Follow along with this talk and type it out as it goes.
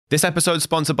This episode is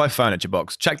sponsored by Furniture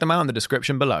Box. Check them out in the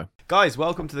description below. Guys,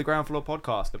 welcome to the Ground Floor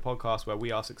Podcast, the podcast where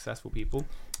we ask successful people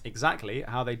exactly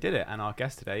how they did it. And our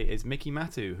guest today is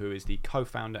Mattu, who is the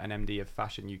co-founder and MD of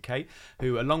Fashion UK,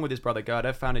 who, along with his brother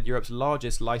Gerda, founded Europe's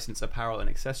largest licensed apparel and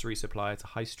accessory supplier to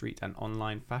high street and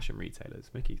online fashion retailers.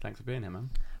 Mickey, thanks for being here, man.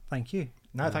 Thank you.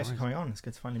 Thanks for coming on. It's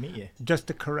good to finally meet you. Just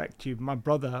to correct you, my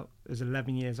brother is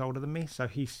 11 years older than me, so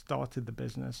he started the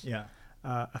business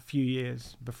a few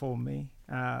years before me.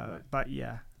 But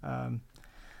yeah,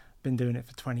 been doing it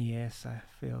for 20 years, so it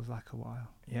feels like a while.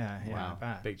 Wow,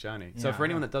 big journey. So for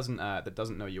anyone that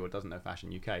doesn't know you or doesn't know Fashion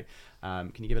UK,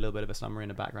 can you give a little bit of a summary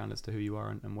and a background as to who you are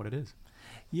and what it is?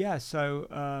 Yeah,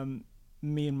 so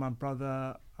me and my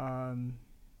brother, born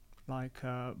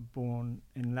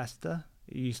in Leicester.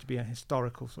 It used to be a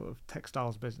historical sort of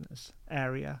textiles business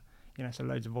area, so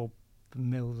loads of old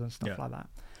mills and stuff like that.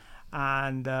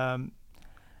 And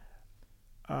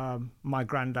my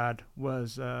granddad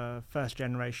was first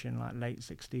generation, like late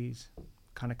 60s,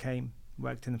 kind of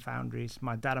worked in the foundries.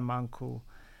 My dad and my uncle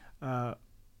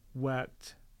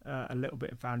worked a little bit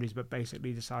in foundries, but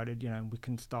basically decided, we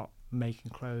can start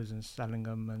making clothes and selling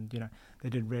them. And, they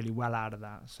did really well out of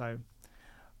that. So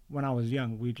when I was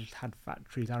young, we just had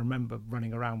factories. I remember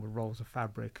running around with rolls of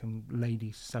fabric and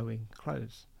ladies sewing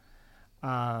clothes.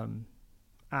 My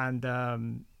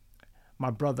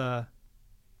brother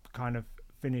kind of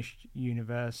finished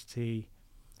university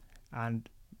and,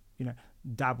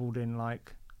 dabbled in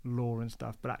like law and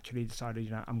stuff, but actually decided,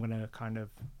 I'm going to kind of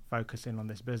focus in on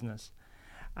this business.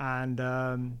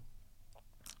 And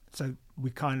so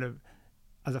we kind of,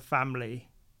 as a family,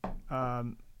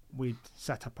 we'd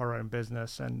set up our own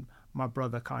business, and my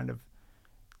brother kind of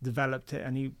developed it,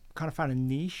 and he kind of found a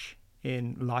niche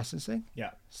in licensing.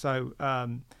 Yeah. So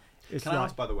it's Can I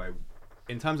ask, by the way,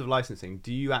 in terms of licensing,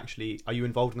 are you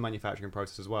involved in the manufacturing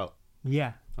process as well?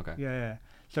 Yeah. Okay. Yeah.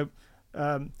 So,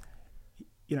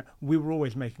 we were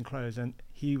always making clothes, and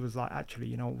he was like,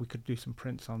 actually, we could do some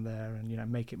prints on there and,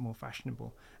 make it more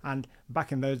fashionable. And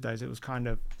back in those days, it was kind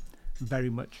of very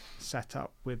much set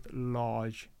up with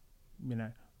large,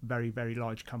 very, very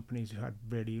large companies who had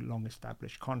really long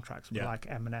established contracts with like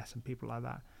M&S and people like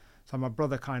that. So my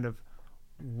brother kind of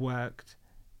worked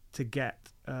to get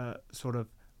sort of,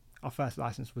 our first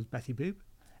license was Betty Boop.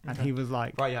 And he was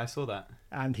like... Right, yeah, I saw that.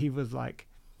 And he was like,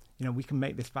 we can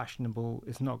make this fashionable.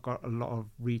 It's not got a lot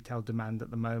of retail demand at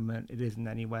the moment. It isn't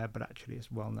anywhere, but actually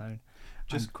it's well known.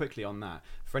 Just quickly on that,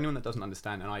 for anyone that doesn't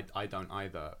understand, and I don't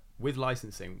either, with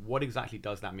licensing, what exactly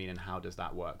does that mean and how does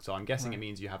that work? So I'm guessing it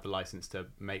means you have the license to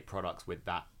make products with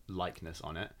that likeness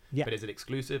on it. Yeah. But is it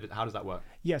exclusive? How does that work?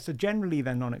 Yeah, so generally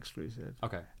they're non-exclusive.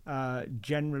 Okay.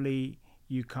 Generally,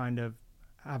 you kind of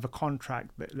have a contract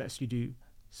that lets you do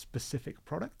specific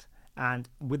product. And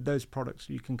with those products,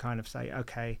 you can kind of say,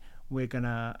 okay, we're going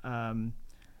to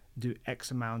do X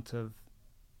amount of,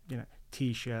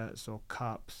 T-shirts or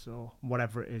cups or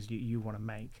whatever it is you want to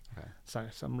make. Okay. So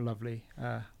some lovely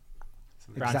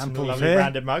examples lovely here.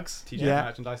 Branded mugs. T-shirt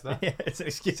merchandise there. Yeah, it's an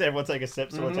excuse everyone take a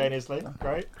sip simultaneously.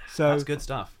 Great. So that's good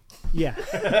stuff. Yeah.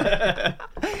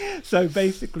 So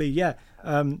basically, you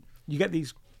get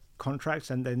these contracts,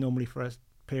 and they're normally for a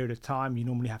period of time. You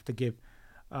normally have to give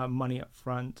money up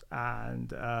front,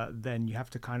 and then you have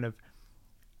to kind of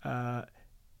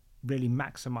really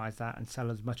maximize that and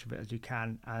sell as much of it as you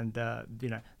can. And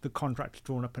the contract is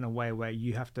drawn up in a way where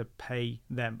you have to pay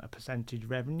them a percentage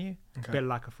revenue, a bit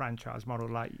like a franchise model,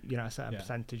 like a certain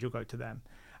percentage will go to them,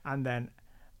 and then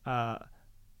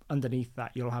underneath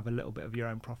that you'll have a little bit of your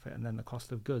own profit and then the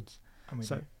cost of goods.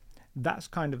 So that's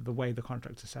kind of the way the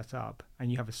contracts are set up,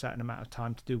 and you have a certain amount of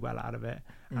time to do well out of it,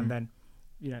 and then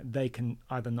they can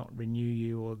either not renew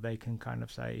you, or they can kind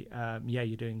of say,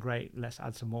 you're doing great, let's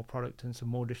add some more product and some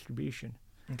more distribution.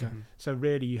 Okay. So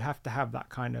really you have to have that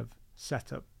kind of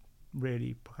setup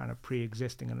really kind of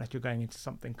pre-existing, unless you're going into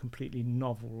something completely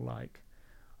novel, like,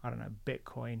 I don't know,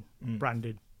 Bitcoin,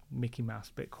 branded Mickey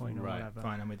Mouse Bitcoin or whatever.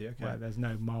 Fine, I'm with you. Okay. Where there's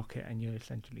no market and you're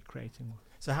essentially creating one.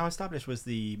 So how established was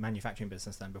the manufacturing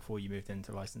business then before you moved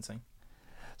into licensing?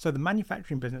 So the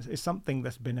manufacturing business is something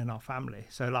that's been in our family.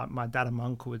 So like my dad and my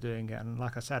uncle were doing it. And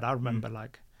like I said, I remember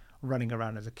like running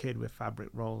around as a kid with fabric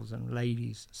rolls and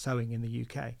ladies sewing in the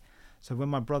UK. So when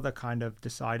my brother kind of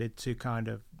decided to kind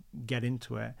of get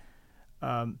into it,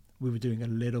 we were doing a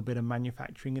little bit of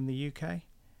manufacturing in the UK.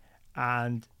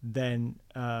 And then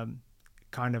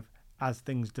kind of as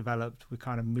things developed, we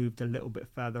kind of moved a little bit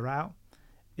further out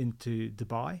into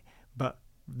Dubai. But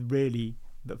really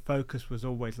the focus was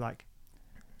always like,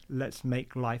 let's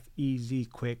make life easy,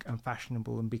 quick and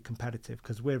fashionable and be competitive,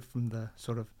 because we're from the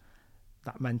sort of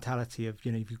that mentality of,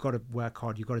 if you've got to work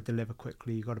hard, you've got to deliver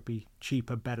quickly, you've got to be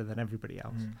cheaper, better than everybody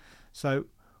else. So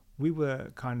we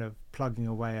were kind of plugging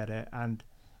away at it, and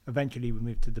eventually we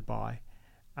moved to Dubai,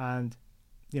 and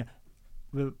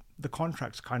the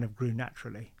contracts kind of grew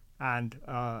naturally, and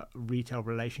retail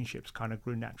relationships kind of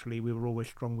grew naturally. We were always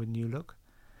strong with New Look,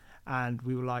 and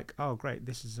we were like, oh great,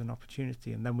 this is an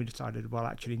opportunity. And then we decided, well,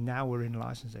 actually now we're in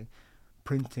licensing,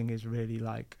 printing is really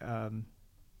like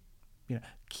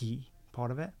key part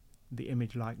of it. The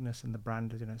image likeness and the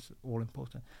brand is it's all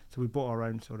important. So we bought our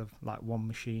own sort of like one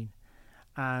machine,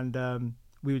 and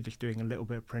we were just doing a little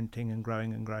bit of printing and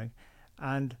growing,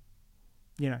 and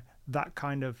that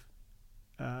kind of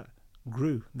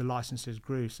grew. The licenses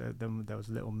grew. So then there was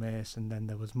Little Miss, and then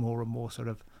there was more and more sort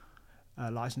of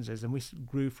licenses, and we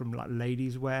grew from like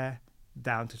ladies wear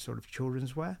down to sort of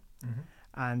children's wear.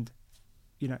 And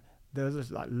there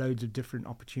was like loads of different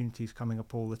opportunities coming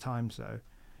up all the time. So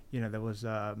there was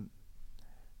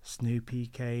Snoopy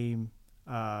came,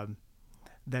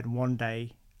 then one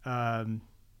day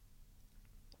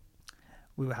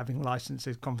we were having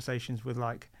licenses conversations with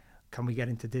like, can we get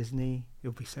into Disney?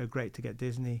 It'll be so great to get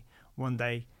Disney. One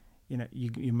day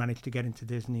you manage to get into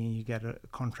Disney, you get a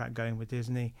contract going with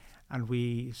Disney, and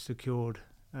we secured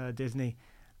Disney.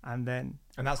 And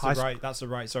that's the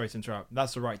right sorry to interrupt,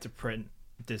 that's the right to print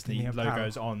Disney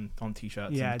logos on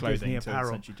t-shirts and clothing to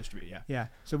essentially distribute.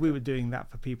 So we were doing that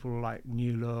for people like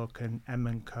New Look and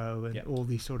M&Co and all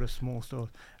these sort of small stores,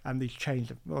 and these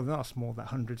changed, well, they're not small, they're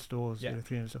 100 stores,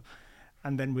 300 stores,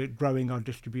 and then we're growing our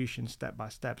distribution step by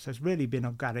step. So it's really been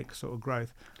organic sort of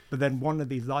growth. But then one of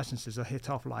these licenses are hit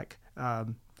off like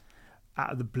out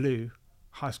of the blue.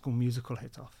 High School Musical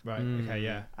hit off, and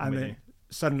then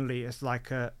suddenly it's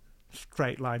like a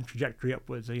straight line trajectory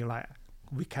upwards, and you're like,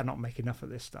 we cannot make enough of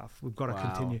this stuff. We've got to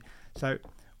continue. So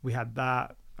we had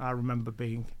that. I remember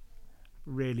being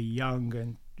really young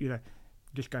and,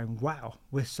 just going, wow,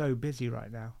 we're so busy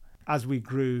right now. As we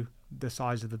grew, the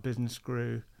size of the business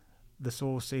grew, the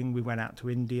sourcing, we went out to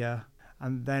India.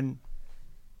 And then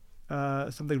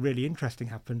something really interesting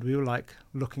happened. We were like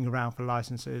looking around for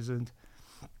licenses, and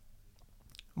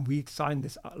we signed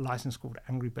this license called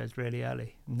Angry Birds really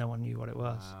early. No one knew what it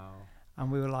was. Wow.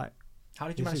 And we were like, how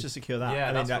did you manage to secure that? Yeah,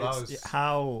 how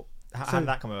did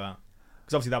that come about?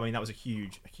 Because obviously that was a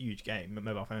huge game, a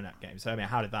mobile phone app game. So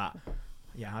how did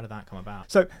that come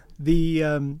about? So the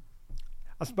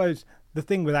I suppose the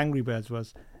thing with Angry Birds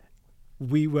was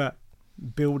we were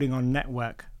building on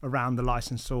network around the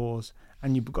licensors,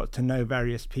 and you got to know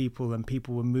various people, and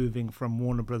people were moving from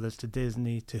Warner Brothers to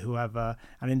Disney to whoever,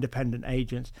 and independent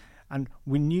agents. And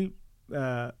we knew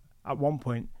at one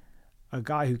point a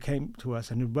guy who came to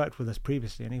us and who worked with us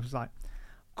previously, and he was like,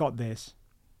 got this,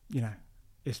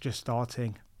 it's just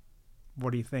starting.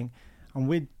 What do you think? And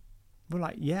we're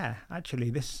like, yeah, actually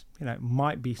this,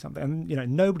 might be something.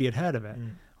 And, nobody had heard of it.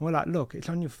 And we're like, look, it's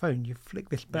on your phone. You flick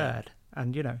this bird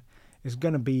and, it's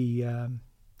going to be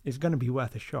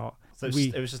worth a shot. So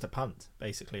it was just a punt,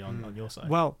 basically, on your side.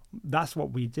 Well, that's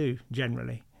what we do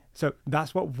generally. So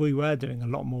that's what we were doing a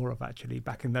lot more of, actually,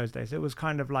 back in those days. It was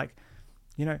kind of like,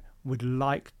 would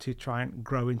like to try and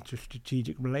grow into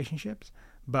strategic relationships.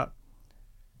 But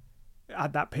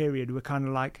at that period, we're kind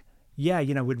of like,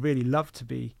 we'd really love to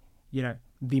be,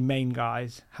 the main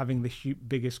guys having the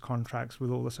biggest contracts with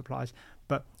all the suppliers.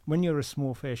 But when you're a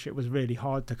small fish, it was really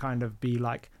hard to kind of be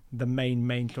like the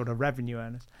main sort of revenue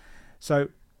earners. So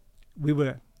we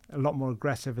were a lot more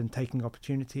aggressive in taking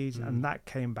opportunities, and that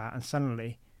came back, and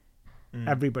suddenly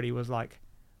everybody was like,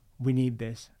 we need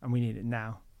this and we need it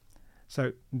now.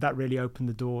 So that really opened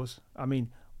the doors. I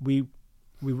mean, we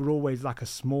were always like a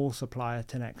small supplier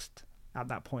to Next at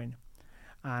that point.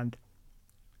 And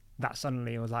that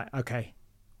suddenly was like, okay,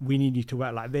 we need you to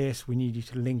work like this. We need you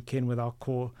to link in with our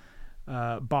core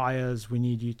buyers. We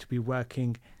need you to be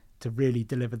working to really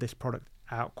deliver this product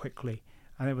out quickly.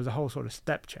 And it was a whole sort of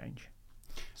step change.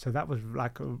 So that was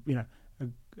like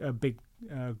a big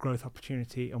growth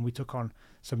opportunity. And we took on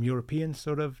some European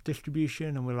sort of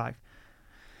distribution, and we're like,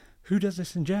 who does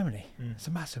this in Germany? It's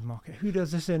a massive market. Who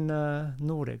does this in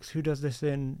Nordics? Who does this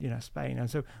in Spain? And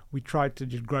so we tried to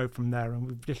just grow from there, and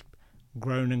we've just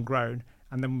grown and grown.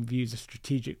 And then we've used a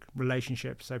strategic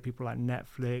relationship. So people like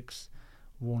Netflix,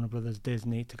 Warner Brothers,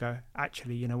 Disney, to go,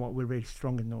 actually, you know what, we're really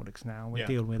strong in Nordics now. We're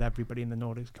dealing with everybody in the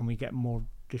Nordics. Can we get more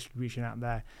distribution out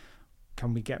there?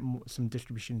 Can we get some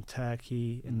distribution in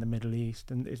Turkey, in the Middle East?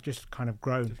 And it's just kind of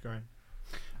grown. Just growing.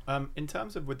 In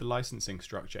terms of with the licensing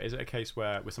structure, is it a case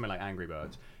where with something like Angry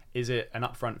Birds, is it an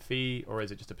upfront fee or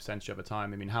is it just a percentage over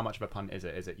time? I mean, how much of a punt is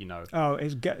it? Is it, Oh,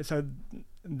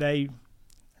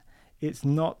 it's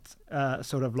not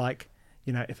sort of like,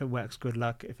 if it works, good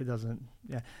luck. If it doesn't,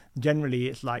 generally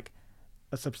it's like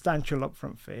a substantial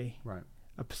upfront fee, Right.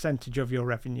 a percentage of your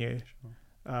revenue,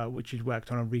 which is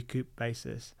worked on a recoup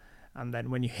basis, and then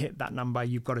when you hit that number,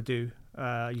 you've got to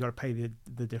pay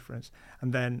the difference,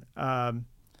 and then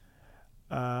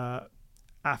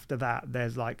after that,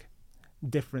 there's like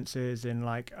differences in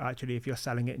like, actually, if you're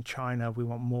selling it in China, we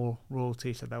want more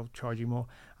royalty, so they'll charge you more.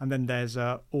 And then there's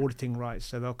auditing rights,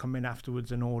 so they'll come in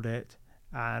afterwards and audit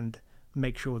and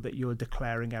make sure that you're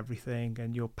declaring everything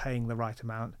and you're paying the right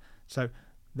amount. So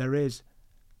there is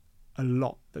a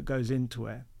lot that goes into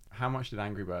it. How much did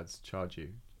Angry Birds charge you?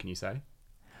 Can you say?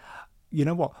 You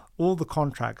know what? All the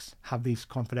contracts have these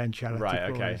confidentiality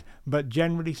Right, clauses, okay. but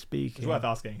generally speaking, It's worth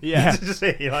asking. Yeah. Just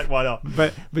see, like, why not?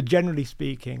 but generally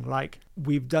speaking, like,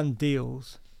 we've done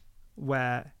deals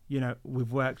where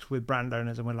we've worked with brand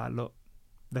owners and we're like, look,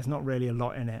 there's not really a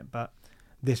lot in it, but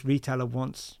this retailer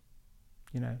wants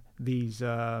these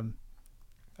I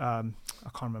can't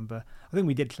remember, I think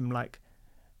we did some like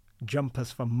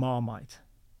jumpers for Marmite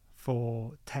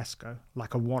for Tesco,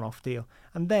 like a one-off deal,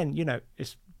 and then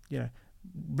it's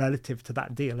relative to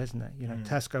that deal, isn't it?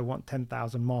 Tesco want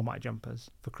 10,000 Marmite jumpers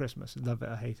for Christmas. Love it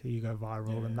or hate it, you go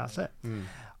viral, and that's it.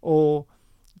 Or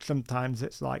sometimes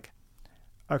it's like,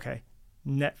 okay,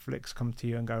 Netflix come to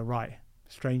you and go, right,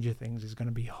 Stranger Things is going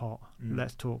to be hot.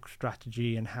 Let's talk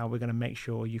strategy and how we're going to make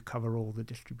sure you cover all the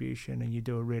distribution and you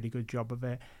do a really good job of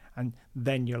it. And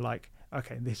then you're like,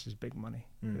 okay, this is big money.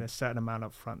 There's a certain amount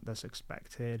up front that's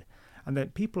expected. And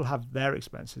then people have their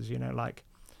expenses, like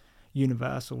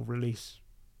Universal release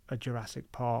a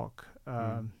Jurassic Park.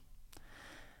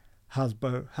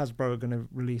 Hasbro are going to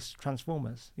release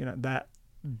Transformers. That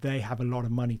they have a lot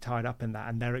of money tied up in that,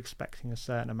 and they're expecting a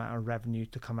certain amount of revenue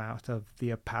to come out of the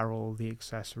apparel, the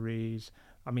accessories.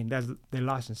 I mean, they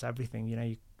license everything.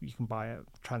 You can buy a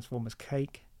Transformers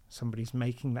cake. Somebody's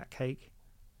making that cake.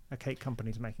 A cake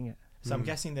company's making it. So I'm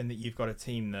guessing then that you've got a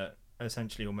team that are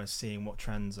essentially almost seeing what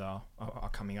trends are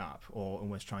coming up, or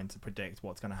almost trying to predict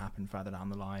what's going to happen further down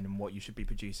the line and what you should be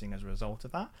producing as a result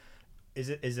of that. Is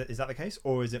that the case,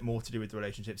 or is it more to do with the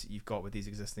relationships that you've got with these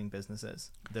existing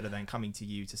businesses that are then coming to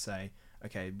you to say,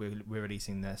 okay, we're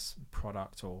releasing this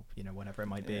product, or whatever it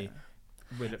might be,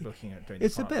 we're looking at doing.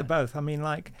 It's a bit of both. I mean,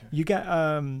 like, you get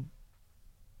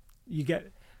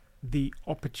the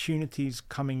opportunities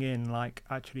coming in, like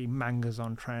actually manga's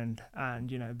on trend, and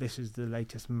this is the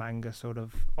latest manga sort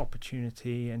of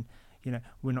opportunity, and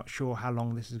we're not sure how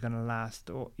long this is going to last,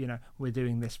 or we're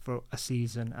doing this for a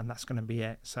season and that's going to be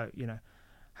it. So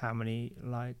how many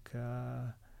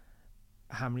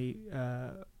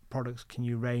products can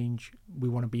you range? We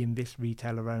want to be in this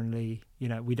retailer only.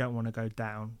 We don't want to go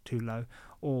down too low.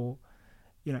 Or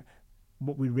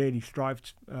what we really strive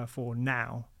for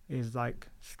now is like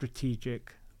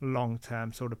strategic,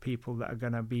 long-term sort of people that are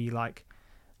going to be like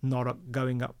not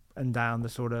going up and down the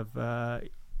sort of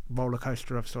roller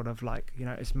coaster of sort of like,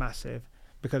 it's massive,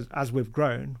 because as we've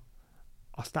grown,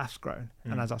 our staff's grown,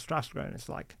 and as our staff's grown,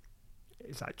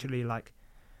 it's actually like,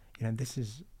 this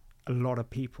is a lot of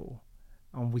people,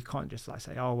 and we can't just like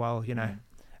say, oh well,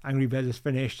 Angry Birds is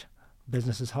finished,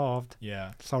 business is halved,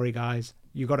 sorry guys.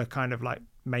 You got to kind of like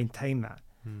maintain that.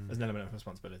 There's an element of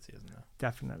responsibility, isn't there?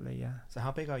 Definitely, yeah. So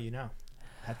how big are you now,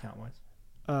 headcount wise?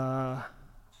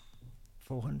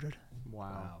 400.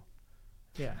 Wow.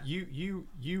 Yeah. You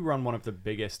run one of the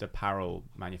biggest apparel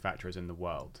manufacturers in the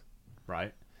world,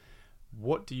 right?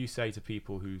 What do you say to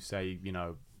people who say,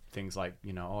 things like,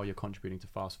 oh, you're contributing to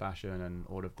fast fashion and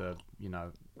all of the,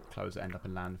 clothes that end up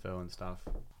in landfill and stuff?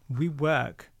 We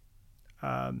work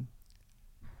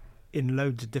in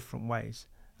loads of different ways.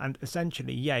 And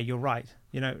essentially, yeah, you're right.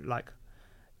 Like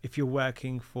if you're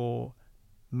working for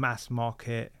mass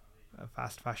market,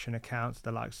 fast fashion accounts,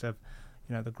 the likes of,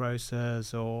 the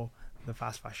grocers or the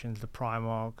fast fashions, the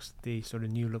Primarks, the sort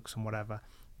of New Looks and whatever,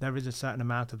 there is a certain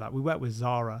amount of that. We work with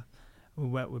Zara, we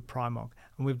work with Primark,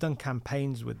 and we've done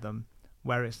campaigns with them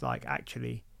where it's like,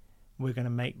 actually, we're going to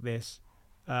make this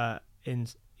in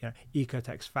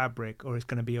Ecotex fabric, or it's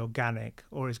going to be organic,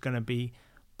 or it's going to be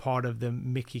part of the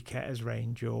Mickey Ketters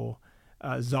range, or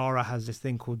Zara has this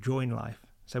thing called Join Life.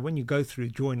 So when you go through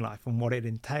Join Life and what it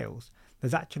entails,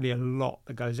 there's actually a lot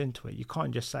that goes into it. You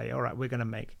can't just say, all right, we're going to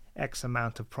make X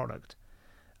amount of product.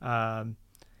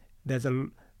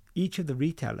 Each of the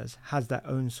retailers has their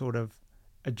own sort of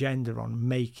agenda on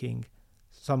making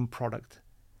some product,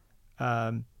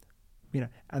 and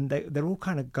they're all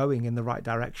kind of going in the right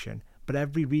direction, but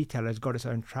every retailer has got its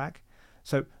own track.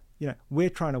 So we're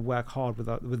trying to work hard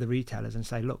with the retailers and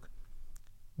say, look,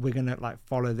 we're going to like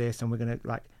follow this, and we're going to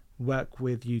like work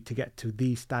with you to get to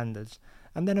these standards.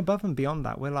 And then above and beyond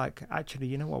that, we're like, actually,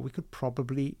 you know what, we could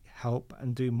probably help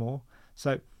and do more.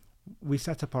 So we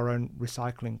set up our own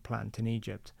recycling plant in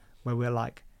Egypt where we're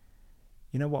like,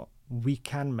 you know what, we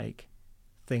can make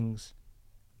things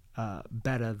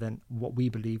better than what we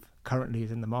believe currently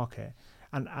is in the market.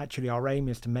 And actually our aim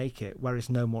is to make it where it's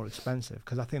no more expensive,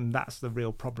 because I think that's the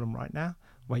real problem right now,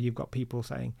 where you've got people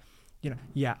saying, you know,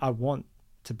 yeah, I want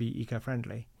to be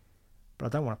eco-friendly, but I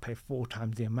don't want to pay 4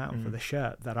 times the amount for the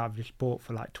shirt that I've just bought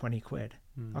for like 20 quid.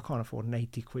 I can't afford an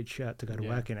 80 quid shirt to go to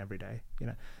work in every day, you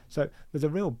know. So there's a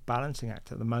real balancing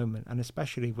act at the moment, and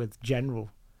especially with general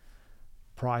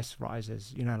price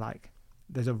rises, you know, like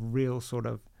there's a real sort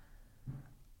of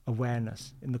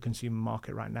awareness in the consumer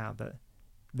market right now that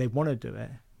they want to do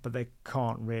it, but they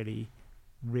can't really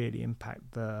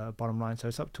impact the bottom line. So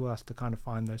it's up to us to kind of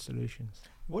find those solutions.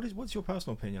 What's your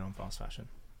personal opinion on fast fashion?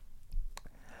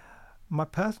 My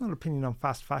personal opinion on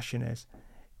fast fashion is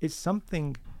it's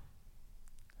something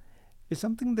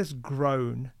that's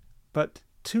grown, but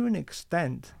to an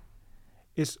extent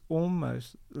it's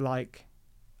almost like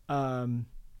a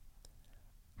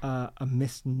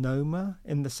misnomer,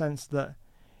 in the sense that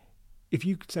if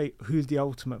you could say who's the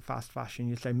ultimate fast fashion,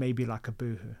 you'd say maybe like a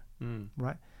Boohoo,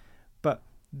 right? But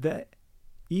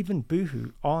even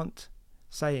Boohoo aren't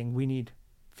saying we need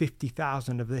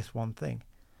 50,000 of this one thing.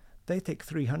 They take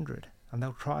 300 and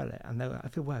they'll trial it, and they'll,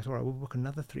 if it works, all right, we'll book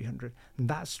another 300. And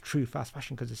that's true fast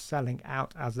fashion, because it's selling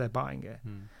out as they're buying it.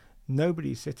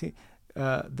 Nobody's sitting,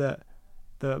 the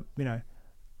you know,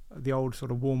 the old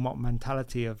sort of Walmart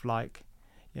mentality of like,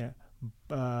 you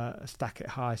know, stack it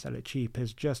high, sell it cheap,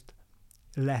 is just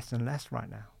less and less right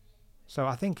now. So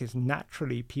I think it's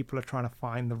naturally people are trying to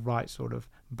find the right sort of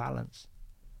balance.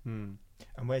 And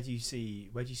where do you see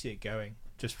it going,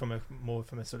 just from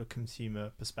a sort of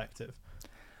consumer perspective?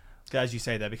 Because as you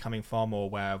say, they're becoming far more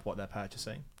aware of what they're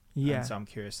purchasing. Yeah. And so I'm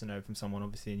curious to know from someone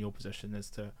obviously in your position as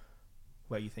to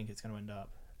where you think it's going to end up.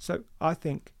 So I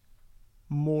think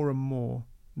more and more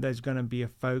there's going to be a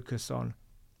focus on,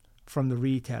 from the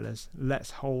retailers,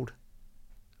 let's hold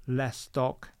less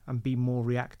stock and be more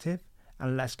reactive,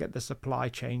 and let's get the supply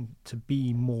chain to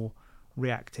be more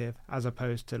reactive, as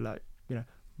opposed to, like, you know,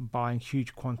 buying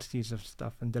huge quantities of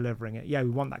stuff and delivering it. Yeah, we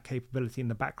want that capability in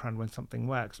the background when something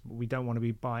works, but we don't want to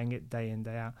be buying it day in,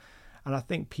 day out. And I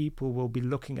think people will be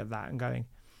looking at that and going,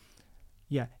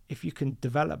 yeah, if you can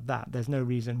develop that, there's no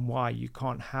reason why you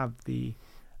can't have the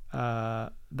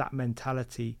that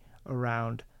mentality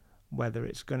around whether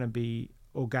it's going to be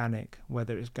organic,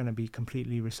 whether it's going to be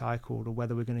completely recycled, or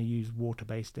whether we're going to use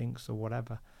water-based inks or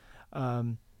whatever.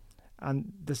 And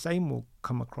the same will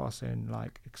come across in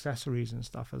like accessories and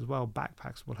stuff as well.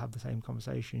 Backpacks will have the same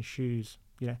conversation. Shoes,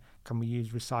 you know, can we use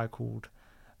recycled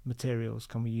materials?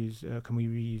 Can we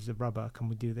reuse the rubber? Can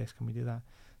we do this? Can we do that?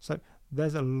 So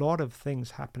there's a lot of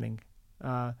things happening,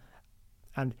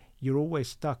 and you're always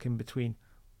stuck in between.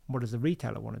 What does the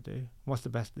retailer want to do? What's the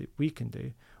best that we can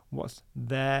do? What's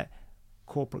their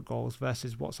corporate goals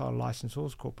versus what's our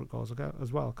licensors' corporate goals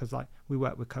as well? Because like we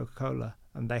work with Coca-Cola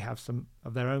and they have some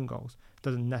of their own goals. It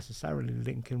doesn't necessarily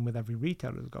link in with every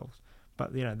retailer's goals,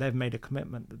 but you know, they've made a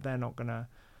commitment that they're not going to,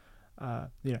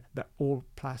 you know, that all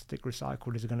plastic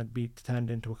recycled is going to be turned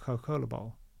into a Coca-Cola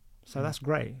bottle. So that's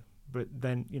great. But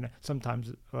then, you know,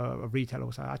 sometimes a retailer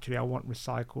will say, actually, I want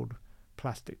recycled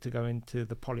plastic to go into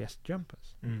the polyester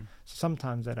jumpers. So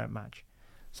sometimes they don't match.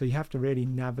 So you have to really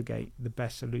navigate the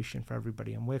best solution for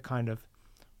everybody. And we're kind of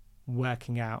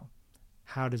working out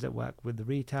how does it work with the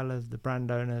retailers, the brand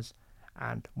owners,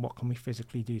 and what can we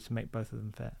physically do to make both of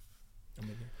them fit.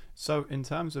 So in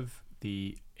terms of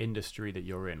the industry that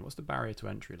you're in, what's the barrier to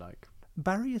entry like?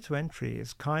 Barrier to entry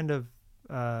is kind of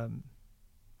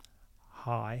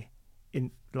high in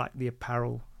like the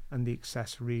apparel and the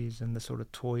accessories and the sort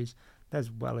of toys. There's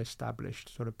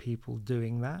well-established sort of people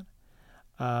doing that.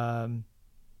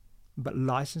 But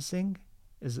licensing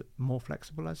is more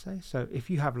flexible, I'd say. So if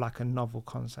you have like a novel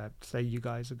concept, say you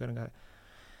guys are going to go,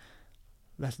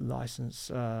 let's license,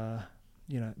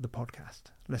 you know, the podcast.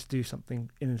 Let's do something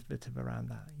innovative around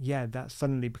that. Yeah, that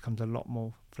suddenly becomes a lot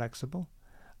more flexible.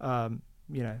 You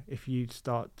know, if you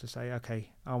start to say, okay,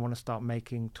 I want to start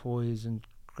making toys and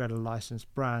create a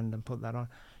licensed brand and put that on,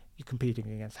 you're competing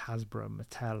against Hasbro,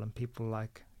 Mattel, and people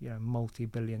like, you know,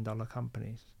 multi-billion-dollar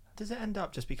companies. Does it end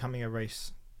up just becoming a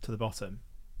race to the bottom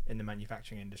in the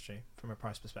manufacturing industry from a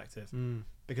price perspective?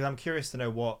 Because I'm curious to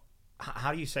know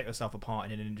how do you set yourself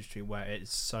apart in an industry where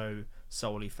it's so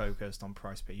solely focused on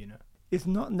price per unit? It's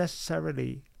not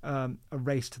necessarily a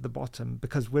race to the bottom,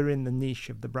 because we're in the niche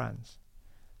of the brands.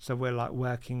 So we're like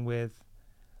working with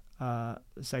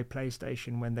say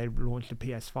PlayStation when they launched the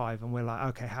PS5, and we're like,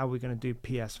 okay, how are we going to do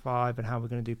PS5 and how are we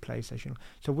going to do PlayStation?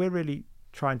 So we're really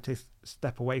trying to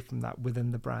step away from that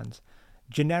within the brands.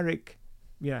 Generic,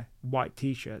 white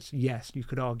T-shirts, yes, you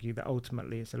could argue that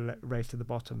ultimately it's a race to the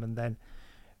bottom, and then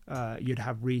you'd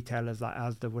have retailers like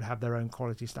Asda would have their own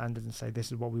quality standards and say,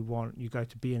 this is what we want. You go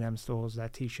to B&M stores, their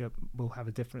T-shirt will have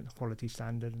a different quality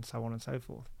standard, and so on and so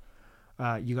forth.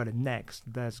 You go to Next,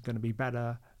 there's going to be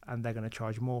better, and they're going to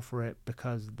charge more for it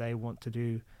because they want to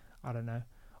do, I don't know,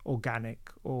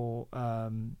 organic or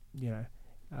an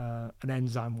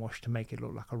enzyme wash to make it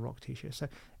look like a rock T-shirt. So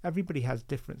everybody has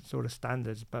different sort of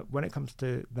standards, but when it comes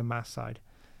to the mass side,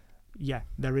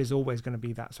 there is always going to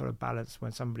be that sort of balance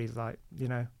when somebody's like,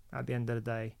 at the end of the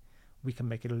day, we can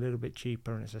make it a little bit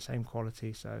cheaper and it's the same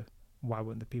quality, so why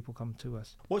wouldn't the people come to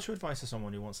us? What's your advice to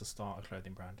someone who wants to start a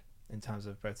clothing brand in terms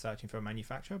of both searching for a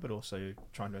manufacturer but also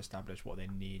trying to establish what they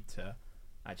need to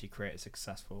actually create a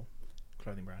successful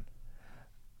clothing brand?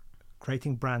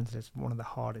 Creating brands is one of the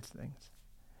hardest things.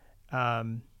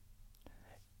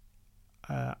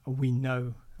 We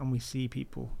know and we see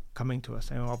people coming to us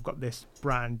saying, I've got this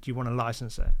brand, do you want to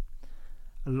license it?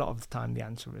 A lot of the time the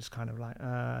answer is kind of like,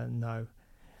 no.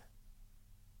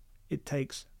 It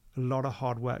takes a lot of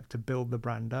hard work to build the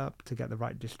brand up, to get the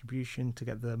right distribution, to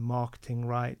get the marketing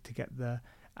right, to get the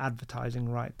advertising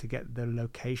right, to get the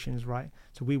locations right.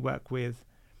 So we work with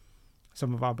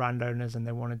some of our brand owners and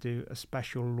they want to do a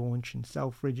special launch in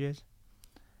Selfridges.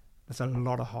 That's a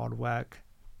lot of hard work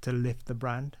to lift the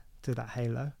brand to that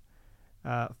halo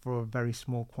for a very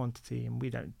small quantity, and we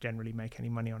don't generally make any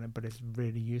money on it, but it's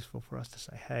really useful for us to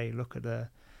say, hey, look at the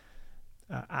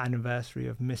anniversary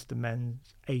of Mr.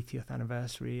 Men's 80th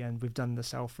anniversary, and we've done the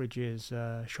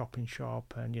Selfridges shop in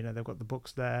shop, and they've got the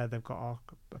books there, they've got our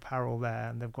apparel there,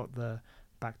 and they've got the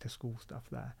back to school stuff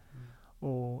there.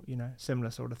 Or similar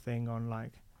sort of thing on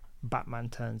like Batman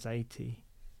turns 80.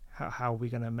 How are we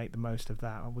going to make the most of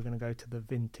that? Are we going to go to the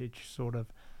vintage sort of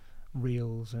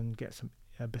reels and get some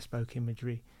bespoke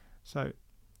imagery? So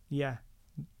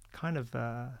kind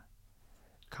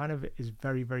of is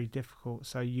very, very difficult.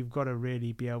 So you've got to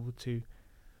really be able to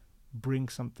bring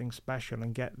something special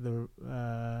and get the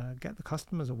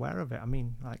customers aware of it. I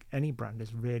mean, like any brand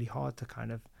is really hard to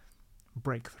kind of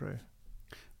break through.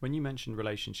 When you mentioned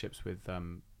relationships with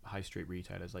high street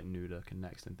retailers like New Look and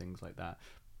Next and things like that,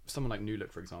 someone like New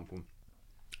Look, for example,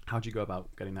 how do you go about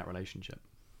getting that relationship?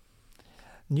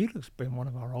 New Look's been one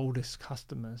of our oldest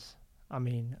customers. I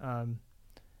mean,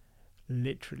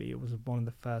 literally, it was one of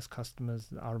the first customers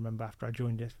that I remember after I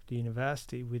joined the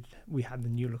university. We had the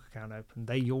New Look account open.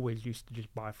 They always used to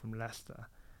just buy from Leicester,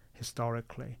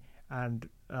 historically, and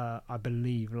I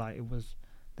believe like it was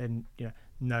then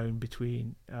known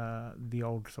between the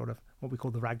old sort of what we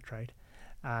call the rag trade,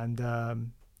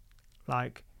 and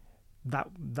like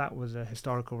that was a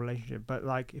historical relationship. But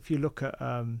like if you look at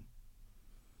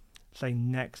say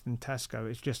Next and Tesco,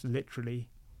 it's just literally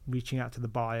reaching out to the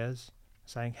buyers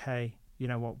saying, hey, you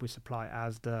know what, we supply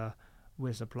Asda,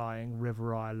 we're supplying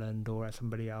River Island or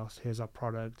somebody else, here's our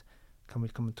product, can we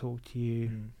come and talk to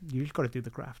you? You just got to do the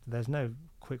graft. There's no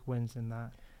quick wins in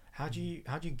that. How do you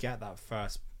get that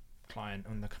first client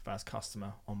and the first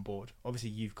customer on board? Obviously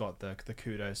you've got the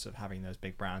kudos of having those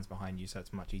big brands behind you, so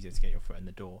it's much easier to get your foot in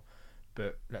the door.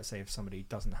 But let's say if somebody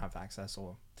doesn't have access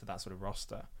or to that sort of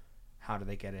roster, how do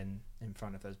they get in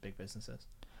front of those big businesses?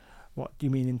 What do you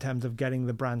mean in terms of getting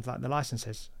the brands, like the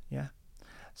licenses? Yeah.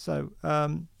 So,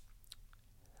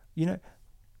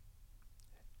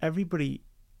 everybody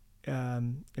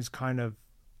is kind of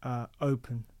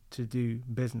open to do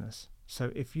business.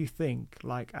 So if you think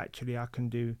like, actually I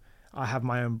have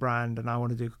my own brand and I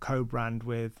want to do a co-brand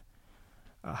with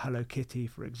Hello Kitty,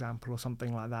 for example, or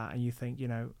something like that, and you think,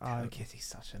 Hello Kitty's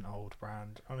such an old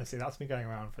brand. Honestly, that's been going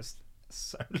around for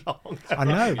so long. I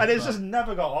know. And it's just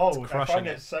never got old. I find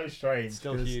it it. so strange. It's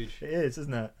still huge. It is,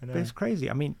 isn't it? I know. But it's crazy.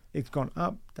 I mean, it's gone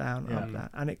up, down,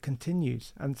 and it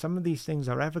continues. And some of these things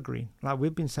are evergreen. Like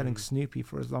we've been selling Snoopy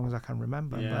for as long as I can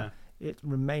remember, but it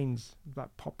remains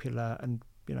like popular and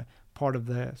part of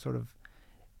the sort of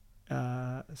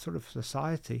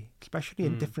society, especially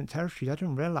in different territories. I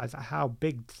didn't realize how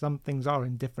big some things are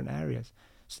in different areas.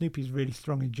 Snoopy's really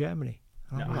strong in Germany.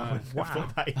 Wow.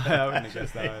 I wouldn't have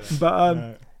guessed that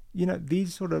either. But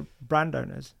these sort of brand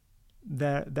owners,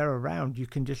 they're around. You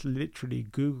can just literally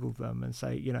Google them and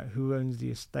say, who owns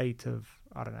the estate of,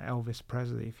 I don't know, Elvis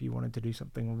Presley, if you wanted to do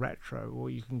something retro, or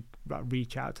you can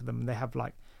reach out to them and they have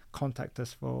like contact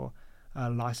us for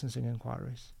licensing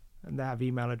inquiries, and they have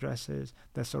email addresses.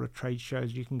 There's sort of trade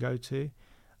shows you can go to,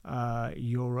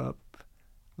 Europe,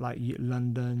 like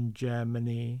London,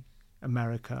 Germany,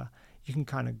 America, you can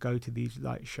kind of go to these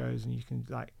like shows and you can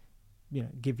like,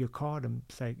 give your card and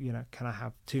say, can I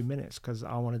have 2 minutes because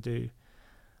I want to do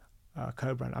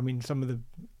co-brand. I mean, some of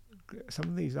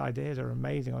these ideas are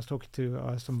amazing. I was talking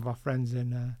to some of our friends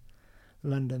in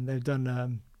London. They've done,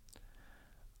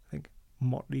 I think,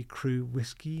 Motley Crue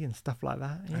whiskey and stuff like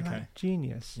that. Okay. Like,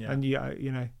 genius. Yeah.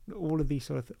 And all of these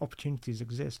sort of opportunities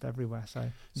exist everywhere.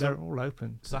 So they're all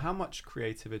open. So how much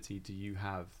creativity do you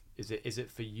have? Is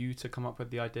it for you to come up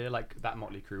with the idea? Like that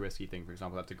Motley Crue whiskey thing, for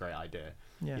example, that's a great idea.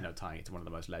 Yeah. Tying it to one of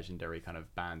the most legendary kind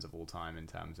of bands of all time in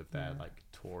terms of their like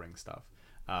touring stuff.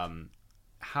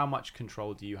 How much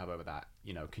control do you have over that?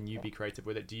 Can you be creative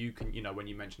with it? When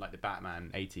you mentioned like the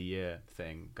Batman 80-year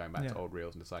thing, going back to old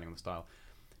reels and deciding on the style,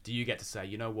 do you get to say,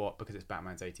 because it's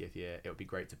Batman's 80th year, it would be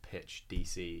great to pitch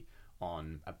DC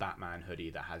on a Batman hoodie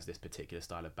that has this particular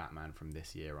style of Batman from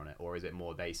this year on it? Or is it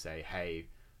more they say, hey,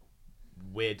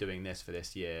 we're doing this for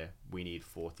this year, we need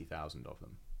 40,000 of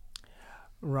them?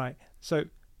 Right. So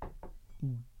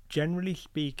generally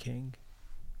speaking,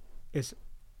 it's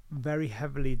very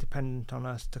heavily dependent on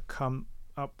us to come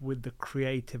up with the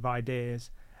creative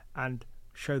ideas and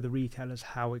show the retailers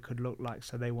how it could look like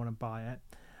so they want to buy it.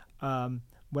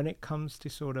 When it comes to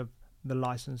sort of the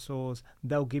licensors,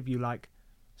 they'll give you like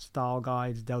style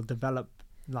guides, they'll develop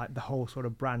like the whole sort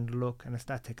of brand look and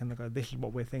aesthetic, and they'll go, this is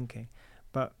what we're thinking.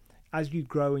 But as you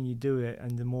grow and you do it,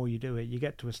 and the more you do it, you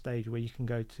get to a stage where you can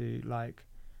go to like,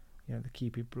 the key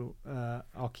people,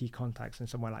 our key contacts in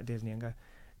somewhere like Disney and go,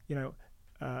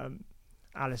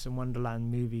 Alice in Wonderland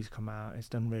movies come out, it's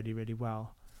done really, really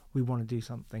well. We want to do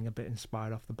something a bit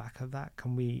inspired off the back of that.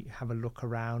 Can we have a look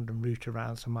around and root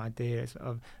around some ideas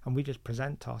and we just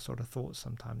present our sort of thoughts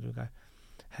sometimes. We go,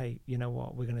 hey, you know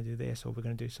what, we're going to do this, or we're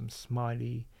going to do some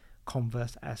smiley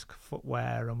Converse-esque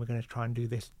footwear, and we're going to try and do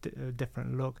this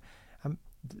different look. And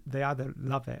they either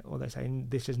love it or they say,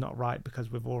 this is not right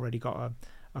because we've already got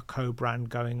a co-brand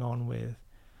going on with,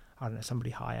 I don't know,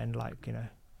 somebody high-end like, a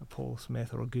Paul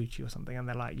Smith or a Gucci or something, and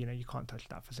they're like, you can't touch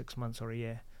that for 6 months or a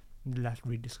year. Let's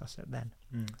rediscuss it then.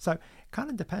 So it kind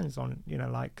of depends on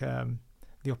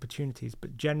the opportunities,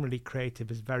 but generally creative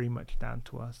is very much down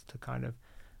to us to kind of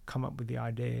come up with the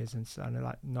ideas and kind of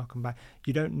like knock them back.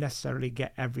 You don't necessarily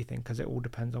get everything because it all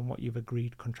depends on what you've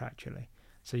agreed contractually.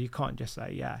 So you can't just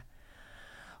say,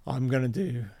 I'm going to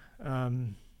do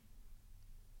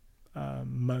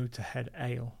Motorhead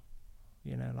ale,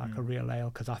 a real ale,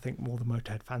 because I think all the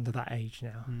Motorhead fans are that age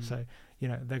now. So,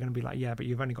 they're going to be like, but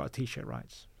you've only got t-shirt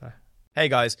rights. So. Hey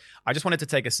guys, I just wanted to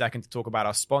take a second to talk about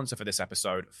our sponsor for this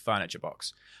episode, Furniture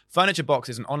Box. Furniture Box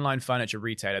is an online furniture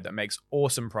retailer that makes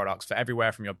awesome products for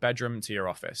everywhere from your bedroom to your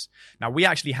office. Now, we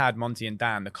actually had Monty and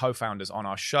Dan, the co-founders, on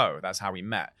our show. That's how we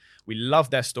met. We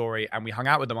loved their story and we hung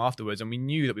out with them afterwards, and we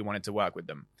knew that we wanted to work with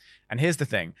them. And here's the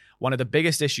thing. One of the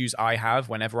biggest issues I have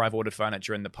whenever I've ordered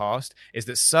furniture in the past is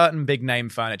that certain big name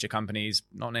furniture companies,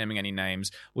 not naming any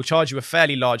names, will charge you a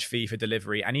fairly large fee for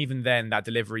delivery, and even then that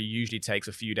delivery usually takes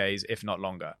a few days, if not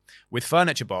longer. With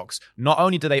Furniture Box, not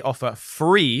only do they offer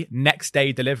free next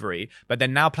day delivery, but they're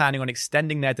now planning on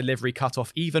extending their delivery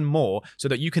cutoff even more so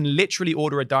that you can literally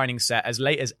order a dining set as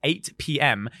late as 8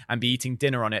 p.m. and be eating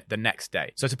dinner on it the next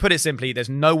day. So to put it simply, there's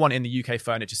no one in the UK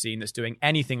furniture scene that's doing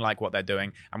anything like what they're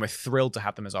doing, and we're thrilled to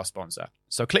have them as our sponsor.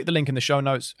 So click the link in the show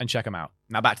notes and check them out.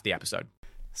 Now back to the episode.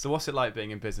 So what's it like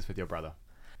being in business with your brother?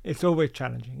 It's always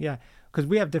challenging, because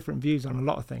we have different views on a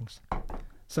lot of things.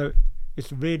 So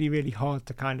it's really, really hard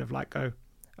to kind of like go,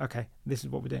 okay, this is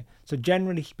what we're doing. So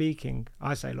generally speaking,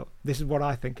 I say, look, this is what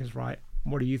I think is right.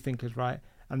 What do you think is right?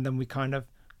 And then we kind of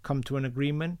come to an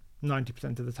agreement.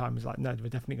 90% of the time is like, no, we're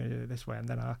definitely going to do it this way. And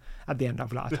then at the end, I'll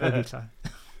be like, I told you so.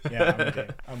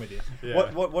 I'm with you.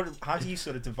 Yeah. What? How do you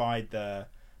sort of divide the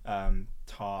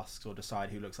tasks or decide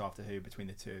who looks after who between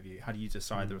the two of you? How do you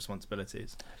decide the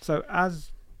responsibilities? So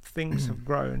as things have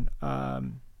grown,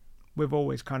 we've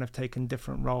always kind of taken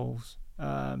different roles.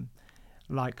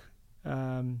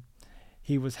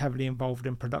 He was heavily involved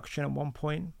in production at one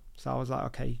point. So I was like,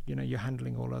 okay, you're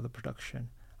handling all of the production.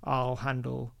 I'll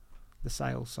handle the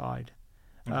sales side.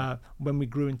 When we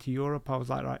grew into Europe, I was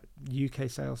like, right, UK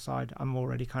sales side, I'm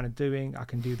already kind of doing. I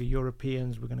can do the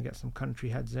Europeans. We're going to get some country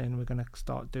heads in. We're going to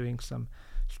start doing some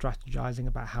strategizing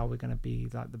about how we're going to be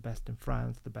like the best in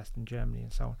France, the best in Germany,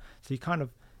 and so on. So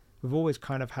we've always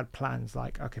kind of had plans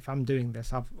like, okay, if I'm doing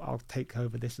this, I'll take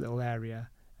over this little area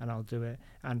and I'll do it.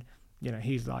 And,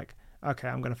 he's like, okay,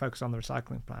 I'm going to focus on the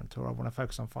recycling plant, or I want to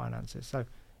focus on finances. So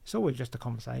it's always just a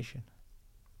conversation.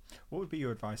 What would be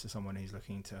your advice to someone who's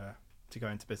looking to go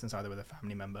into business either with a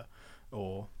family member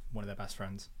or one of their best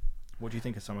friends? What do you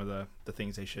think are some of the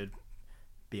things they should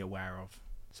be aware of?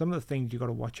 some of the things you got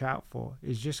to watch out for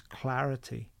is just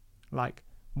clarity, like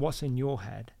what's in your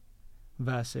head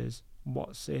versus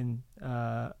what's in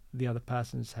the other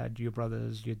person's head, your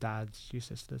brothers, your dads, your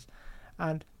sisters.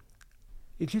 And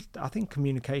it just, I think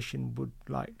communication would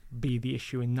like be the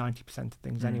issue in 90% of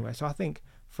things anyway. So I think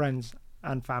friends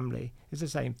and family is the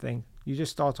same thing. You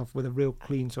just start off with a real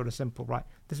clean, sort of simple, right,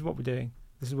 this is what we're doing,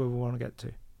 this is where we want to get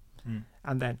to.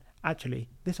 And then actually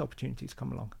this opportunity's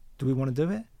come along. Do we want to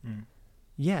do it?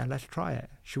 Yeah, let's try it.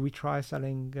 Should we try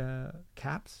selling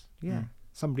caps? Yeah.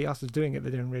 Somebody else is doing it,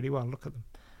 they're doing really well, look at them.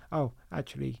 Oh,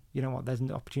 actually, you know what, there's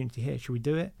an opportunity here. Should we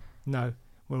do it? No,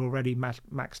 we're already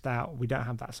maxed out. We don't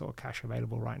have that sort of cash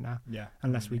available right now. Yeah.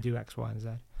 Unless we do X, Y, and Z.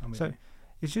 So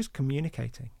it's just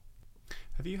communicating.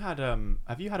 Have you had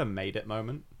a made it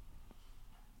moment?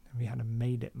 We had a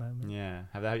made it moment. Yeah.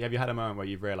 Have you had a moment where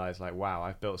you've realised like, wow,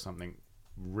 I've built something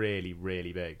really,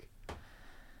 really big?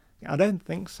 I don't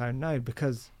think so, no,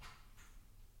 because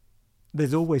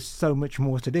there's always so much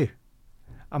more to do.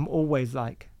 I'm always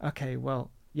like, okay,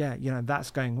 well, yeah, you know,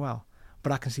 that's going well,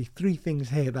 but I can see 3 things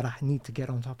here that I need to get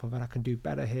on top of, and I can do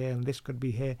better here, and this could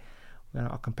be here. You know,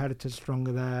 our competitors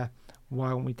stronger there. Why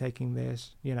aren't we taking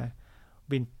this? You know,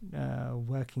 been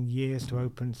working years to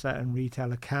open certain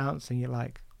retail accounts, and you're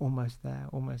like, almost there.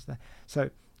 So,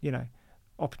 you know,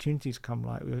 opportunities come,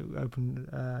 like we opened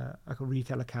a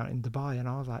retail account in Dubai, and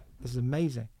I was like, this is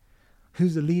amazing.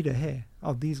 Who's the leader here?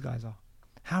 Oh, these guys are.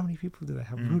 How many people do they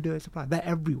have? Who do they supply? They're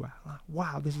everywhere. Like,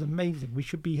 wow, this is amazing. We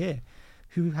should be here.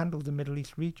 Who handles the Middle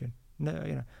East region? No,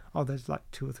 you know, oh, there's like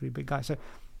 2 or 3 big guys. So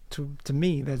to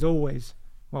me, there's always,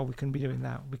 well, we can be doing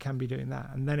that. We can be doing that.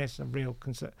 And then it's a real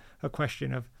a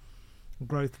question of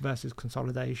growth versus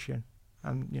consolidation.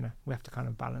 And, you know, we have to kind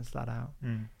of balance that out.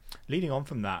 Leading on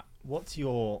from that, what's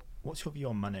your view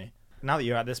on money? Now that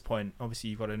you're at this point, obviously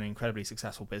you've got an incredibly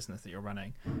successful business that you're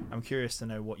running. I'm curious to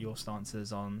know what your stance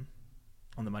is on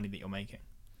the money that you're making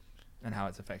and how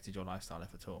it's affected your lifestyle,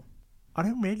 if at all. I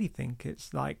don't really think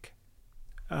it's like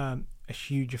a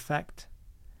huge effect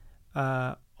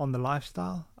on the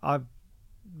lifestyle.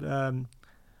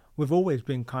 We've always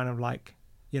been kind of like,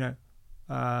 you know,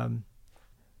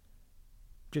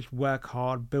 just work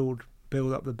hard, build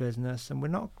up the business, and we're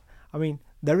not. I mean,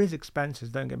 there is expenses.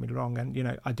 Don't get me wrong, and you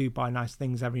know, I do buy nice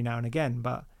things every now and again,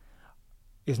 but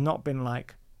it's not been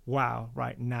like, wow,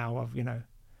 right now I've, you know,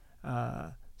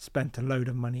 spent a load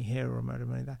of money here or a load of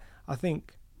money there. I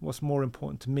think what's more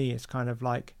important to me is kind of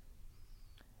like,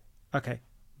 okay,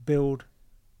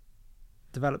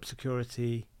 develop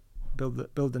security, build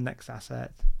the next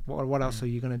asset. What else are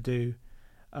you going to do?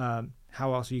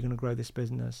 How else are you going to grow this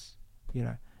business? You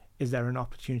know, is there an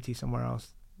opportunity somewhere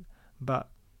else? But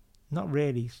not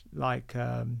really like,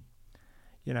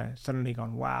 you know, suddenly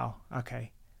gone, wow,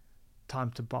 okay,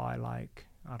 time to buy like,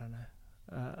 I don't know,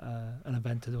 an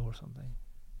Aventador or something.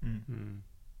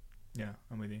 Yeah,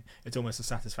 I'm with you. It's almost a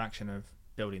satisfaction of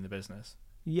building the business.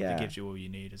 Yeah. That gives you all you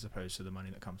need as opposed to the money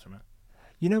that comes from it.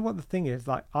 You know what the thing is?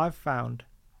 Like, I found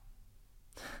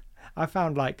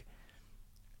like,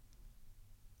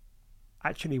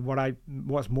 actually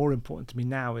what's more important to me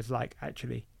now is like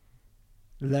actually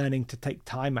learning to take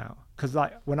time out. Because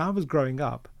like when I was growing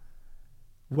up,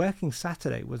 working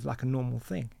Saturday was like a normal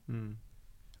thing.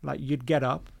 Like you'd get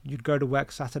up, you'd go to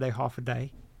work Saturday half a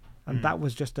day, and that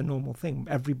was just a normal thing.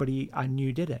 Everybody I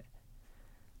knew did it.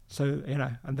 So, you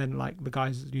know, and then like the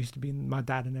guys used to be my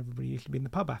dad and everybody used to be in the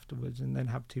pub afterwards and then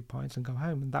have 2 pints and go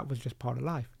home, and that was just part of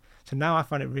life. So now I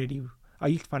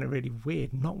used to find it really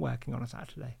weird not working on a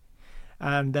Saturday.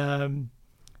 And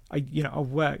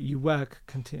you work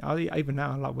continue. Even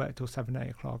now I like work till 7-8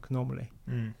 o'clock normally,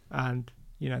 and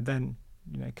you know then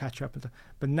you know catch up and stuff.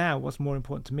 But now what's more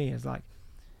important to me is like,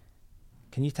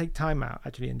 can you take time out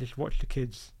actually and just watch the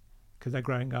kids because they're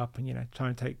growing up, and you know try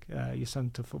and take your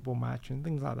son to a football match and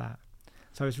things like that.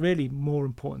 So it's really more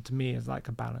important to me as like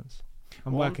a balance.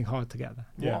 I'm working hard together.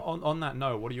 Yeah. Well, on that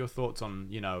note, what are your thoughts on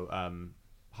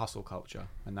hustle culture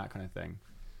and that kind of thing,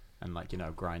 and like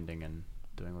grinding and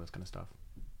doing all this kind of stuff?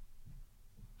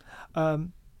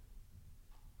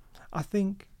 I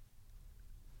think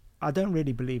I don't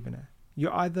really believe in it.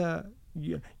 You're either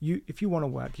if you want to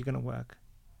work, you're going to work.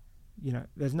 You know,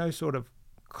 there's no sort of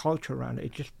culture around it.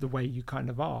 It's just the way you kind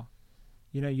of are.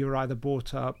 You know, you're either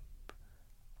brought up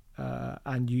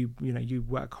and you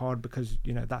work hard because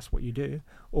that's what you do,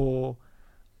 or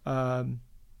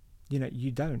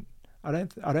you don't. I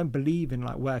don't believe in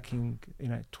like working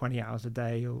 20 hours a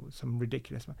day or some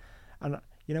ridiculous. And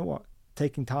you know what?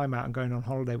 Taking time out and going on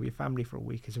holiday with your family for a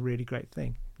week is a really great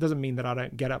thing. It doesn't mean that I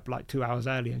don't get up like 2 hours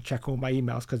early and check all my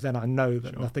emails, because then I know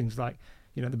that nothing's like,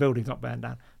 you know, the building's not burned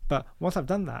down. But once I've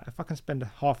done that, if I can spend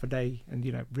half a day and,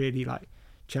 you know, really like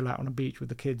chill out on a beach with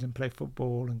the kids and play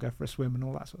football and go for a swim and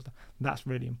all that sort of stuff, that's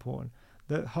really important.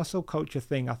 The hustle culture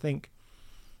thing, I think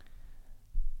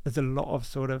there's a lot of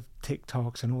sort of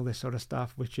TikToks and all this sort of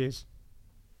stuff, which is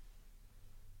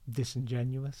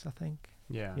disingenuous, I think.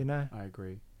 Yeah, you know, I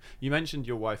agree. You mentioned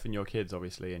your wife and your kids,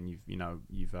 obviously, and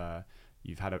you've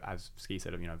had as Ski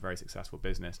said, you know, very successful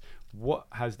business. What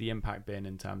has the impact been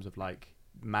in terms of like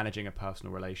managing a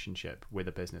personal relationship with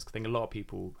a business? 'Cause I think a lot of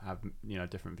people have, you know,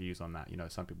 different views on that. You know,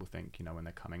 some people think, you know, when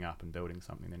they're coming up and building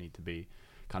something, they need to be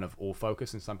kind of all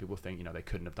focused, and some people think, you know, they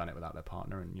couldn't have done it without their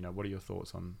partner. And, you know, what are your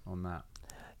thoughts on that?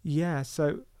 Yeah,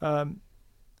 so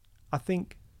I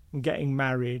think getting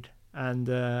married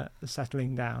and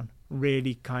settling down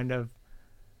really kind of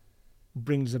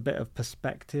brings a bit of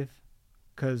perspective,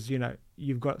 because, you know,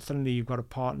 suddenly you've got a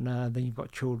partner, then you've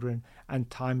got children, and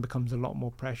time becomes a lot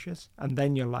more precious. And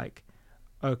then you're like,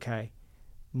 okay,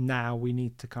 now we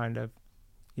need to kind of,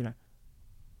 you know,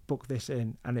 book this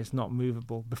in, and it's not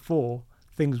movable. Before,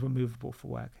 things were movable for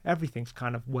work. Everything's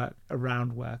kind of work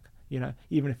around work. You know,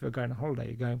 even if you're going on holiday,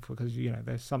 you're going for, because, you know,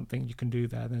 there's something you can do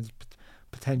there. There's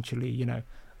potentially, you know,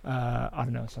 I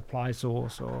don't know, a supply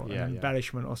source or an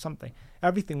embellishment or something.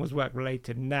 Everything was work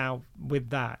related. Now with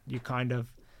that, you kind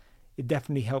of, it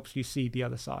definitely helps you see the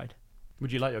other side.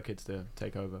 Would you like your kids to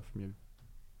take over from you?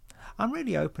 I'm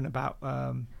really open about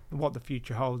what the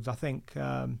future holds. I think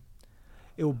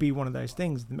it will be one of those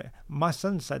things. My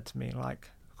son said to me, like,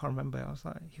 I can't remember,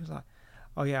 he was like,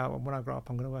 oh yeah, when I grow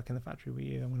up, I'm going to work in the factory with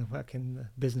you. I'm going to work in the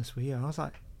business with you. And I was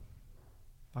like,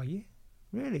 are you?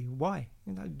 Really? Why?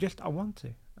 You know, just, I want to.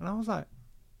 And I was like,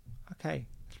 okay,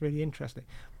 it's really interesting.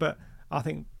 But I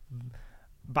think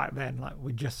back then, like,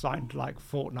 we just signed like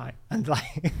Fortnite, and like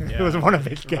it was one of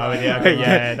his games. Oh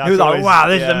yeah. He was like, wow,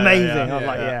 this is amazing. I was yeah,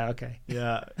 like, yeah, okay.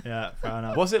 Yeah, fair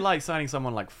enough. Was it like signing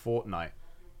someone like Fortnite?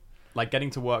 Like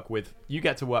getting to work with, you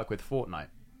get to work with Fortnite.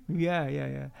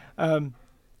 Yeah.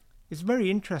 It's very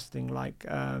interesting. Like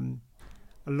a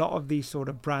lot of these sort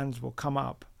of brands will come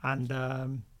up,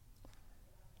 and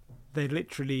they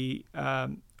literally are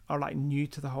like new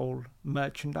to the whole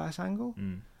merchandise angle.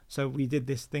 So we did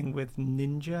this thing with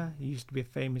Ninja. He used to be a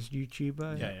famous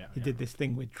YouTuber. He did this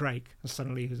thing with Drake, and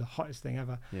suddenly he was the hottest thing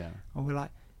ever. Yeah. And we're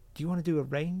like, do you want to do a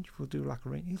range? We'll do like a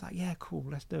range. He's like, yeah, cool,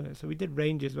 let's do it. So we did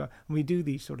ranges, and we do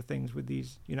these sort of things with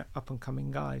these, you know, up and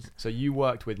coming guys. So you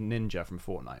worked with Ninja from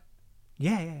Fortnite.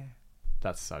 Yeah.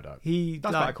 That's so dope. That's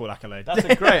quite a cool accolade. That's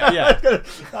a great, yeah.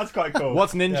 That's quite cool.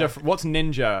 What's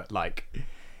Ninja like?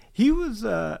 He was,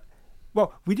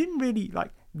 well, we didn't really,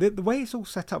 like, the way it's all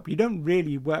set up, you don't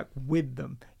really work with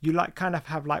them. You, like, kind of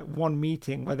have, like, one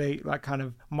meeting where they, like, kind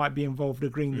of might be involved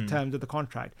agreeing the terms of the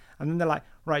contract. And then they're like,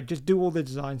 right, just do all the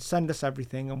design, send us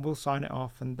everything, and we'll sign it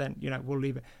off, and then, you know, we'll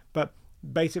leave it. But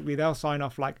basically, they'll sign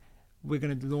off, like, we're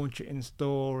going to launch it in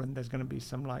store, and there's going to be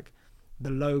some, like, the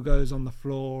logos on the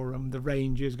floor, and the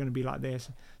range is going to be like this.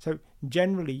 So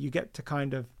generally, you get to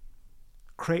kind of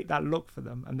create that look for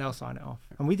them, and they'll sign it off.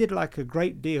 And we did like a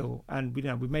great deal, and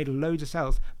we made loads of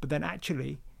sales. But then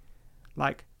actually,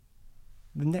 like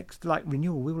the next like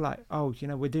renewal, we were like, oh, you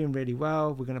know, we're doing really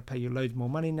well. We're going to pay you loads more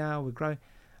money now. We're growing.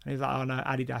 And he's like, oh no,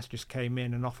 Adidas just came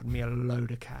in and offered me a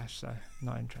load of cash, so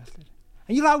not interested.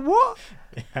 And you're like, what?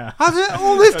 Yeah. How's it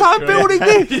all this time building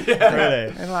this?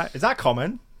 Really? And like, Is that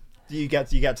common? You get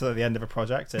to the end of a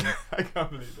project, and I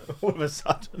can't believe that. all of a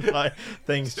sudden, like,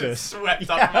 things just swept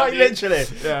up. literally,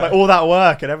 like, all that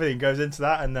work and everything goes into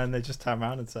that, and then they just turn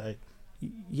around and say,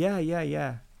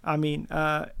 yeah. I mean,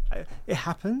 it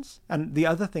happens, and the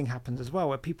other thing happens as well,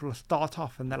 where people start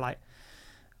off and they're like,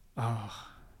 oh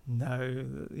no,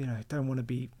 you know, don't want to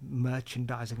be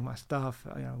merchandising my stuff.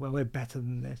 You know, well, we're better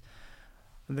than this.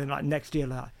 And then like next year,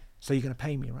 like, so you're going to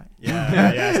pay me, right?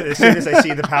 Yeah. So as soon as they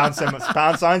see the pound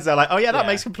signs, they're like, oh yeah, that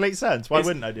makes complete sense. Why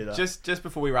wouldn't I do that? Just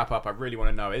before we wrap up, I really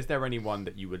want to know, is there anyone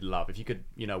that you would love? If you could,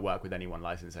 you know, work with anyone,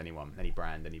 license anyone, any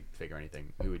brand, any figure,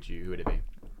 anything, who would it be?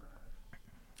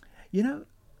 You know,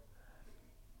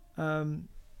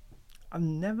 I've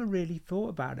never really thought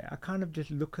about it. I kind of just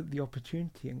look at the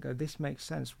opportunity and go, this makes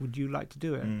sense. Would you like to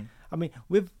do it? I mean,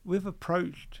 we've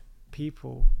approached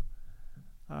people,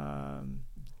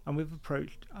 and we've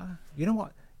approached, you know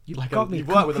what? You've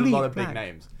worked with a lot of big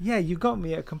names. Yeah, you got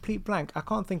me a complete blank. I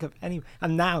can't think of any.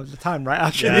 And now's the time, right? I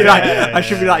should be like,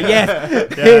 yes,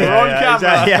 we're on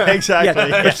camera. Yeah, exactly.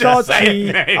 Yeah,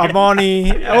 Versace,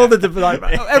 Armani, all the like,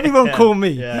 everyone call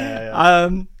me.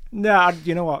 No,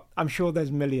 you know what? I'm sure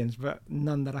there's millions, but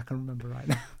none that I can remember right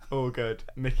now. All good,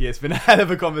 Mickey. It's been a hell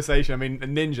of a conversation. I mean,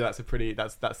 Ninja.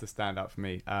 That's the standout for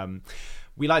me.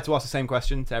 We like to ask the same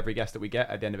question to every guest that we get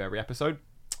at the end of every episode.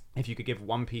 If you could give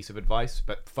one piece of advice,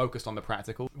 but focused on the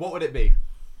practical, what would it be?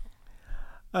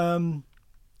 I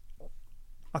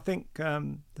think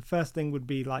the first thing would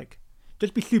be like,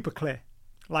 just be super clear.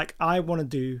 Like, I want to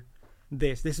do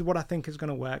this. This is what I think is going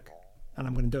to work, and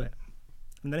I'm going to do it.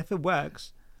 And then if it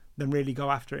works, then really go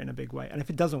after it in a big way. And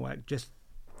if it doesn't work, just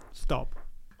stop.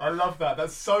 I love that.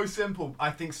 That's so simple. I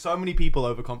think so many people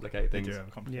overcomplicate things. They do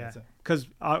overcomplicate Yeah, it. because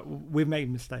we've made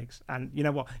mistakes, and you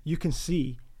know what? You can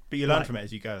see. But you learn from it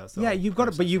as you go. That's the Yeah, whole you've got to,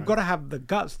 process, but you've right? got to have the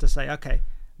guts to say, okay,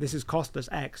 this has cost us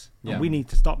X, Yeah. and we need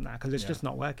to stop now because it's Yeah. just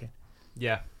not working.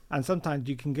 Yeah. And sometimes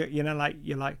you can get, you're like,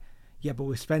 yeah, but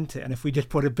we spent it, and if we just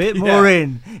put a bit more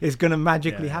in, it's going to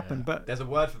magically Yeah, happen. yeah. But There's a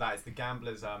word for that. It's the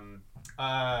gambler's sunk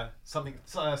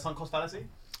cost fallacy.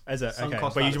 As a, Sunk okay,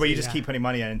 cost but you fallacy, just yeah. keep putting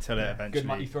money in until it eventually. Good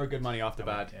money. You throw good money after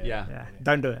bad. yeah. Yeah.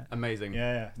 don't do it. Amazing.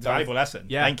 Yeah. It's a valuable lesson.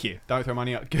 Yeah. Thank you. Don't throw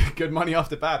money up. Good money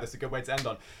after bad. That's a good way to end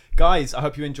on. Guys, I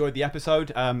hope you enjoyed the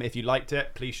episode. If you liked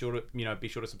it, please be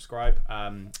sure to subscribe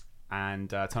and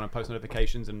turn on post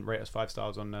notifications and rate us 5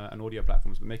 stars on audio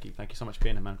platforms. But Mickey, thank you so much for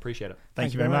being here, man. Appreciate it.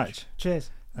 Thank you very much. Cheers.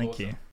 Thank Awesome. you.